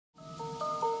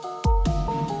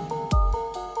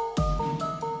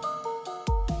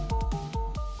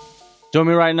Join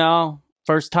me right now.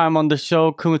 First time on the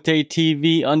show, Kumite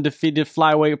TV, undefeated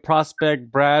flyweight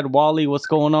prospect, Brad Wally. What's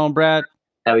going on, Brad?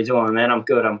 How you doing, man? I'm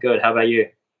good. I'm good. How about you?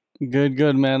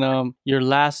 Good, man. Your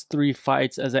last three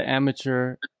fights as an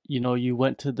amateur, you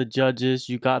went to the judges,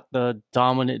 you got the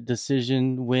dominant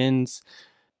decision wins,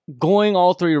 going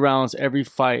all three rounds every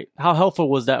fight. How helpful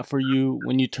was that for you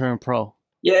when you turned pro?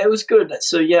 Yeah, it was good.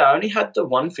 So yeah, I only had the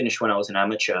one finish when I was an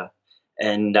amateur,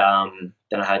 and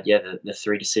then I had the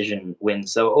three decision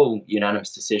wins. So all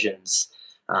unanimous decisions.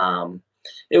 Um,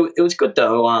 it was good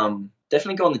though.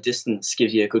 Definitely going the distance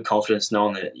gives you a good confidence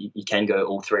knowing that you can go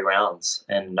all three rounds,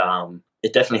 and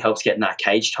it definitely helps getting that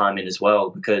cage time in as well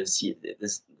because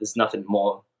there's nothing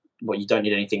more. Well, you don't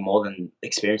need anything more than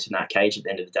experience in that cage at the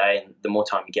end of the day, and the more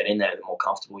time you get in there, the more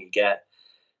comfortable you get.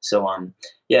 So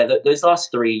yeah, those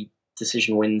last three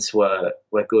decision wins were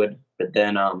good, but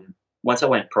then once I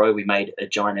went pro, we made a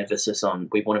giant emphasis on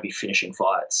we want to be finishing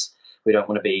fights. We don't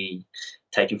want to be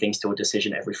taking things to a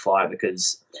decision every fight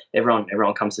because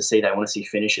everyone comes to see they want to see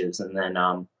finishes, and then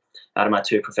out of my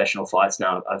two professional fights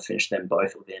now, I've finished them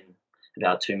both within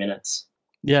about 2 minutes.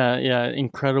 Yeah,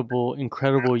 incredible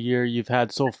year you've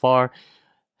had so far.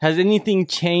 Has anything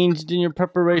changed in your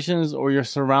preparations or your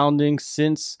surroundings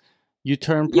since you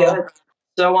turned pro? Yeah.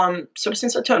 So sort of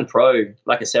since I turned pro,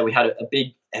 like I said, we had a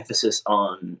big emphasis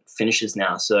on finishes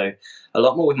now. So a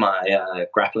lot more with my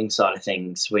grappling side of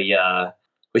things. We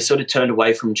sort of turned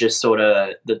away from just sort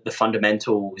of the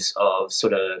fundamentals of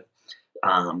sort of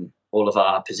all of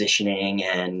our positioning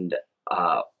and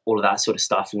all of that sort of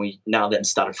stuff. And we now then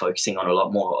started focusing on a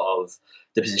lot more of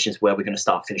the positions where we're going to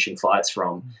start finishing fights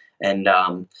from. And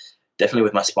definitely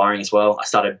with my sparring as well, I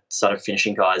started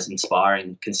finishing guys in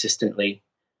sparring consistently,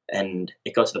 and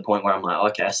it got to the point where I'm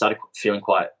like, okay, I started feeling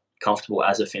quite comfortable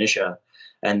as a finisher,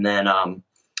 and then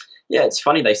yeah, it's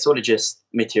funny, they sort of just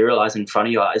materialize in front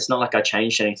of you. It's not like I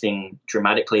changed anything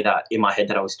dramatically that in my head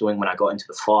that I was doing when I got into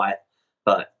the fight,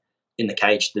 but in the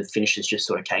cage, the finishes just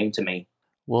sort of came to me.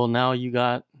 Well, now you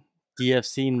got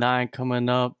DFC 9 coming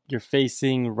up. You're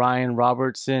facing Ryan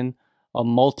Robertson, a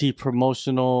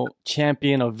multi-promotional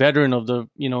champion, a veteran of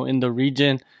in the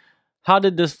region. How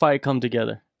did this fight come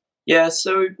together? Yeah,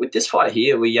 so with this fight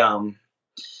here, we had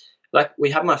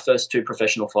my first two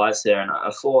professional fights there, and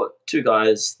I fought two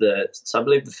guys so I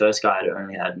believe the first guy had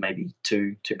only had maybe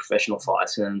two professional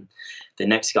fights, and the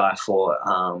next guy I fought,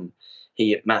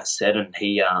 Matt Seddon,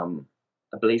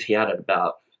 I believe he had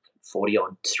about 40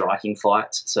 odd striking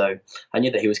fights. So I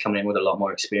knew that he was coming in with a lot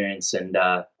more experience, and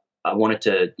I wanted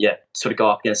to, sort of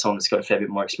go up against someone that's got a fair bit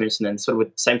more experience. And then sort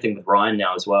of same thing with Ryan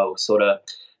now as well. Sort of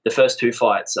the first two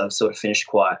fights I've sort of finished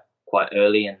quite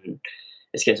early, and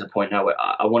it's getting to the point now where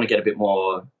I want to get a bit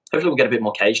more. Hopefully, we'll get a bit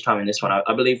more cage time in this one.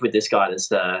 I believe with this guy,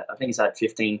 I think he's had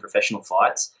 15 professional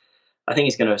fights. I think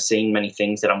he's going to have seen many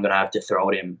things that I'm going to have to throw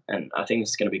at him, and I think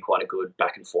it's going to be quite a good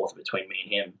back and forth between me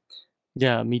and him.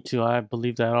 Yeah, me too. I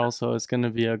believe that also. It's going to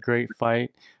be a great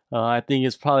fight. I think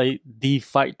it's probably the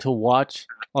fight to watch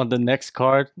on the next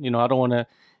card. I don't want to,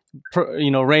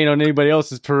 rain on anybody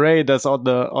else's parade that's on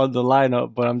the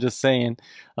lineup, but I'm just saying.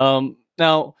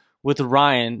 Now with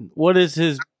Ryan, what is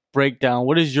his breakdown?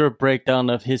 What is your breakdown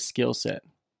of his skill set?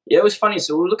 Yeah, it was funny.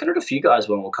 So we were looking at a few guys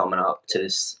when we were coming up to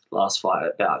this last fight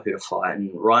about who to fight,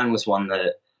 and Ryan was one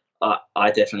that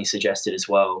I definitely suggested as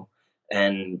well.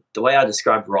 And the way I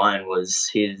described Ryan was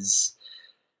his.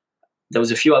 There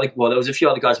was a few other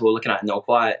guys we were looking at, and they were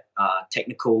quite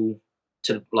technical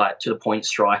to the point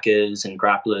strikers and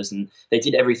grapplers, and they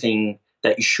did everything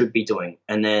that you should be doing.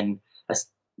 And then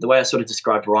the way I sort of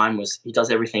described Ryan was he does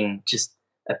everything just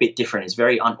a bit different. He's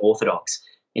very unorthodox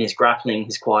in his grappling.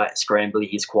 He's quite scrambly.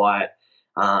 He's quite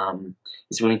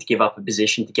he's willing to give up a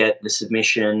position to get the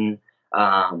submission.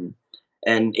 And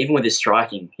even with his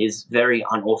striking, he's very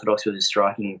unorthodox with his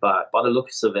striking. But by the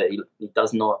looks of it, he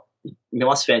does not. You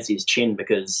must fancy his chin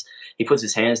because he puts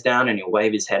his hands down and he'll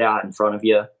wave his head out in front of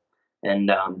you.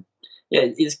 And yeah,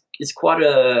 he's quite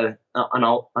an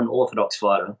unorthodox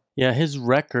fighter. Yeah, his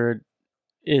record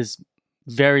is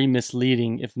very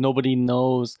misleading if nobody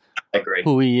knows I agree.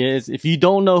 who he is. If you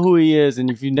don't know who he is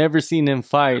and if you've never seen him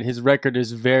fight, his record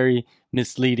is very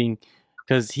misleading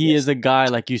because he Yes. is a guy,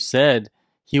 like you said,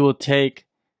 he will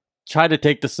try to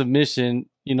take the submission,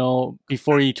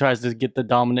 before he tries to get the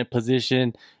dominant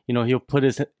position. He'll put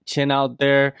his chin out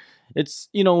there. It's,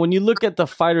 when you look at the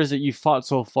fighters that you fought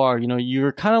so far,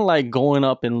 you're kind of like going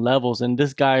up in levels, and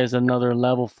this guy is another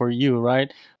level for you,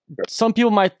 right? Some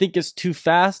people might think it's too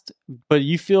fast, but do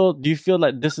you feel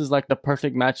like this is like the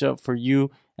perfect matchup for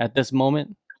you at this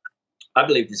moment? I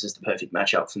believe this is the perfect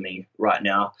matchup for me right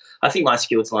now. I think my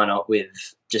skills line up with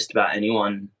just about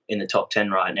anyone in the top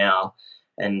 10 right now.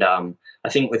 And I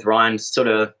think with Ryan, sort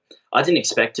of, I didn't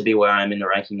expect to be where I am in the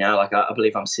ranking now. Like, I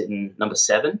believe I'm sitting number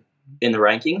 7 in the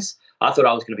rankings. I thought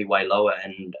I was going to be way lower,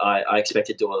 and I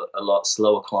expected to do a lot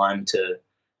slower climb to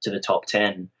the top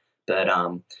 10. But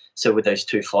so with those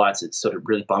two fights, it sort of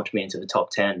really bumped me into the top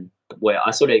 10, where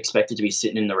I sort of expected to be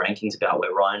sitting in the rankings about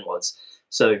where Ryan was.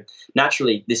 So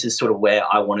naturally, this is sort of where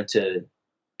I wanted to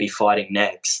be fighting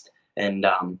next. And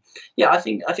yeah, I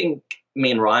think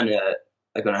me and Ryan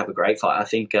are going to have a great fight. I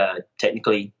think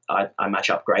technically I match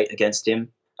up great against him.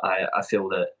 I feel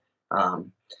that,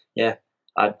 yeah,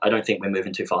 I don't think we're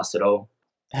moving too fast at all.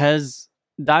 Has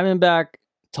Diamondback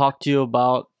talked to you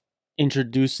about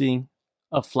introducing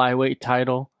a flyweight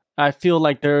title? I feel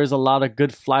like there is a lot of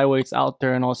good flyweights out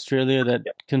there in Australia that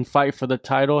can fight for the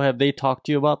title. Have they talked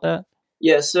to you about that?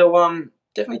 Yeah, so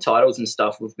definitely titles and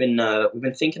stuff. We've been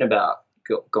thinking about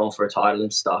going for a title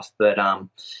and stuff, but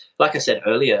like I said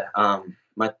earlier,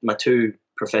 my two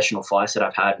professional fights that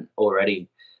I've had already,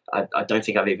 I don't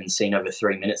think I've even seen over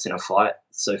 3 minutes in a fight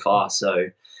so far. So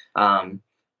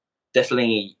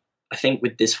definitely, I think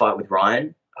with this fight with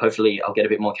Ryan, hopefully I'll get a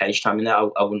bit more cage time in there.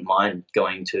 I wouldn't mind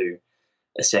going to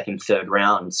a second, third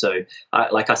round. So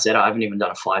like I said, I haven't even done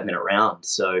a 5-minute round.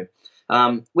 So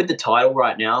with the title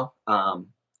right now,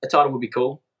 a title would be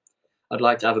cool. I'd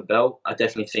like to have a belt. I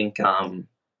definitely think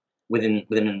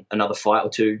within another fight or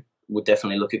two, would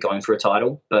definitely look at going for a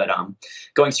title. But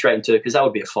going straight into it, because that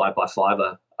would be a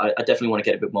 5x5er, I definitely want to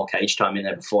get a bit more cage time in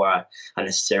there before I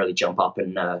necessarily jump up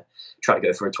and try to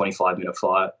go for a 25-minute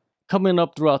fight. Coming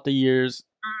up throughout the years,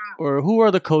 or who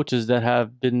are the coaches that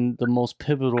have been the most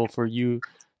pivotal for you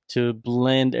to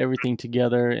blend everything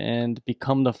together and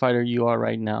become the fighter you are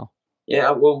right now?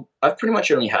 Yeah, well, I've pretty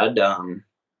much only had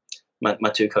my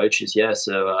two coaches. Yeah,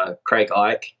 so Craig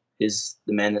Ike is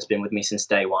the man that's been with me since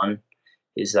day one.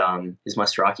 He's my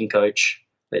striking coach,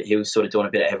 but he was sort of doing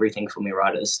a bit of everything for me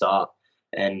right at the start.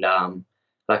 And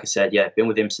like I said, yeah, been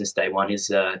with him since day one. He's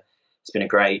been a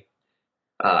great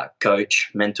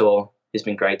coach, mentor. He's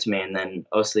been great to me. And then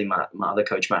obviously my other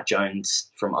coach, Matt Jones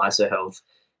from ISO Health,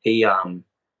 he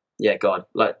yeah, God,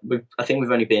 like I think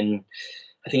he's only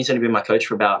been my coach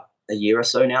for about a year or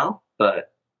so now.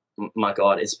 But my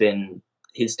God,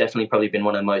 he's definitely probably been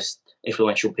one of the most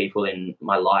influential people in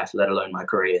my life, let alone my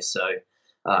career. So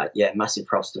yeah, massive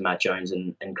props to Matt Jones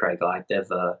and Craig Ike. They're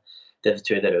the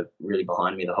two that are really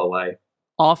behind me the whole way.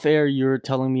 Off air, you're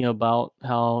telling me about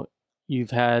how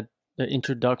you've had the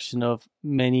introduction of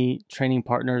many training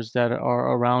partners that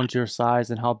are around your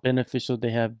size and how beneficial they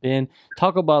have been.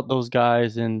 Talk about those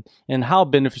guys and how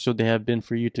beneficial they have been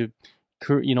for you to,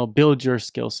 build your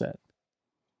skill set.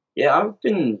 Yeah, I've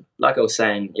been, like I was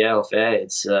saying, yeah, off air,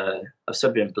 it's I've sort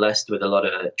of been blessed with a lot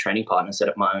of training partners that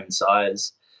are my own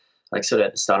size. Like sort of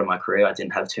at the start of my career, I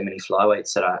didn't have too many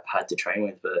flyweights that I had to train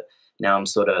with, but now I'm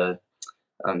sort of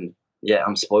yeah,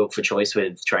 I'm spoiled for choice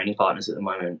with training partners at the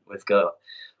moment. We've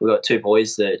got two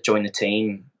boys that joined the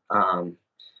team.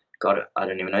 God, I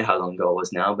don't even know how long ago it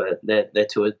was now, but they're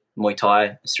two Muay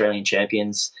Thai Australian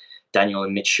champions, Daniel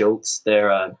and Mitch Schultz.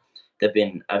 They've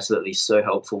been absolutely so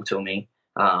helpful to me.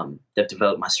 They've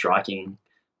developed my striking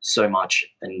so much,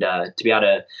 and to be able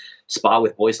to spar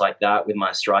with boys like that with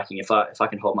my striking, if I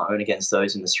can hold my own against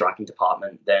those in the striking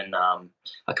department, then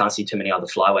I can't see too many other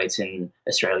flyweights in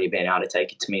Australia being able to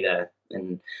take it to me there.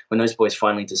 And when those boys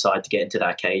finally decide to get into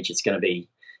that cage, it's going to be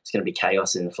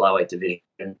chaos in the flyweight division.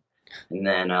 And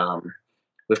then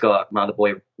we've got my other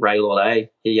boy Ray Lawley.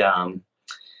 He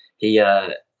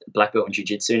black belt in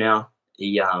jiu-jitsu now.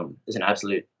 He is an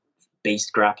absolute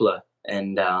beast grappler,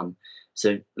 and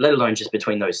so let alone just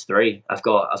between those three, I've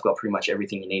got pretty much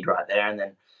everything you need right there. And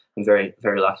then I'm very,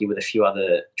 very lucky with a few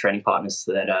other training partners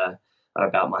that are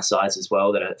about my size as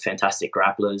well, that are fantastic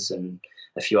grapplers, and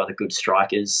a few other good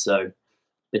strikers. So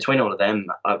between all of them,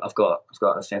 I've got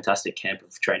a fantastic camp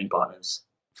of training partners.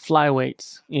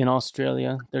 Flyweights in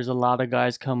Australia, there's a lot of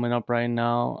guys coming up right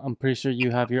now. I'm pretty sure you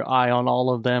have your eye on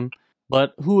all of them.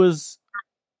 But who is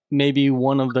maybe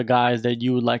one of the guys that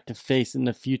you would like to face in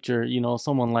the future?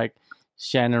 Someone like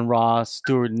Shannon Ross,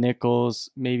 Stuart Nichols,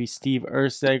 maybe Steve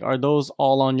Erceg. Are those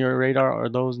all on your radar? Are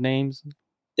those names?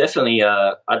 Definitely,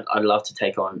 I'd love to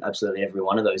take on absolutely every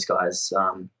one of those guys.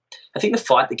 I think the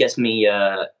fight that gets me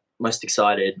most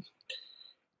excited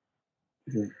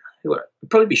would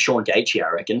probably be Sean Gaethje. I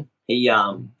reckon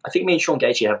I think me and Sean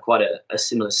Gaethje have quite a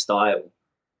similar style,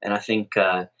 and I think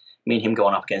me and him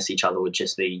going up against each other would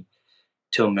just be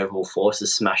two immovable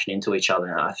forces smashing into each other.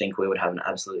 And I think we would have an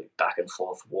absolute back and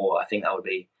forth war. I think that would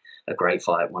be a great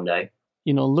fight one day.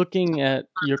 looking at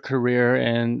your career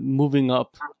and moving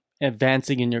up,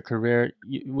 advancing in your career,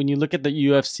 when you look at the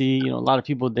UFC, a lot of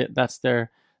people that's their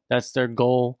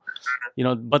goal,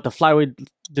 but the flyweight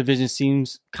division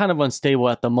seems kind of unstable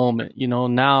at the moment.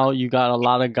 Now you got a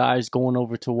lot of guys going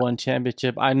over to one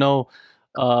championship. I know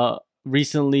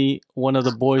recently one of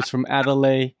the boys from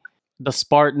Adelaide, the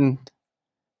Spartan,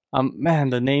 man,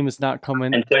 the name is not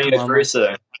coming. Antonio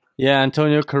Caruso. Yeah,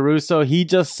 Antonio Caruso. He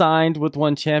just signed with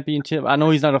one championship. I know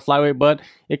he's not a flyweight, but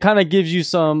it kind of gives you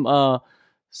some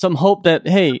hope that,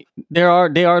 hey, they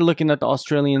are looking at the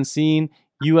Australian scene.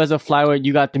 You as a flyweight,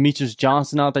 you got Demetrius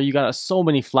Johnson out there. You got so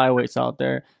many flyweights out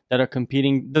there that are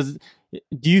competing.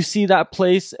 Do you see that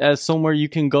place as somewhere you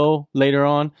can go later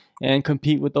on and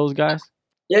compete with those guys?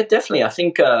 Yeah, definitely. I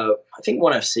think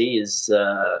ONE FC is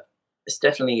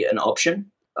definitely an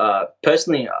option.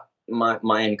 Personally,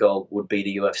 my end goal would be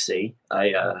the UFC.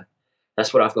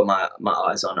 That's what I've got my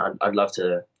eyes on. I'd love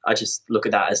to. I just look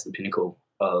at that as the pinnacle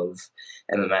of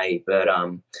MMA. But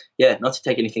yeah, not to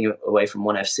take anything away from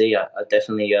ONE FC. I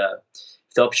definitely, if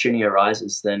the opportunity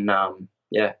arises, then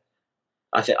yeah,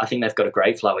 I think they've got a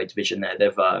great flyweight division there.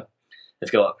 They've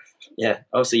got, yeah.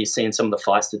 Obviously, you're seeing some of the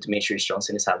fights that Demetrius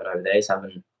Johnson is having over there. He's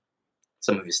having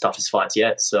some of his toughest fights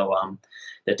yet. So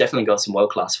they've definitely got some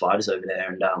world class fighters over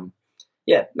there, and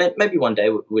yeah, maybe one day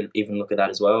we'll even look at that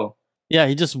as well. Yeah,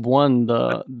 he just won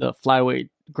the flyweight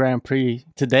Grand Prix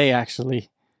today, actually.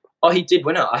 Oh, he did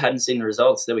win it. I hadn't seen the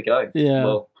results. There we go. Yeah.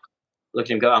 Well, look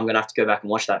at him go. I'm going to have to go back and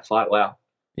watch that fight. Wow.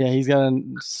 Yeah, he's got a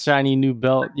shiny new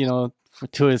belt,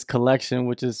 to his collection,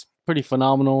 which is pretty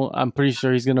phenomenal. I'm pretty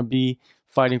sure he's going to be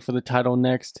fighting for the title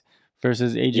next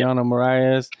versus Adriano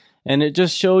Moraes. And it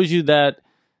just shows you that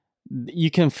you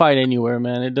can fight anywhere,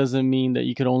 man. It doesn't mean that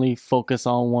you could only focus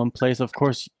on one place. Of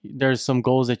course, there's some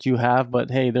goals that you have, but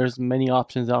hey, there's many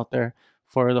options out there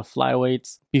for the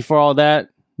flyweights. Before all that,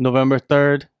 November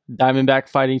 3rd, Diamondback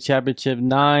Fighting Championship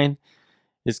 9.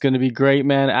 It's going to be great,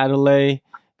 man. Adelaide.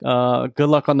 Good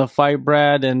luck on the fight,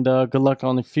 Brad, and good luck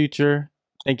on the future.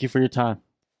 Thank you for your time.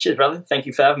 Cheers, brother. Thank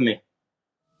you for having me.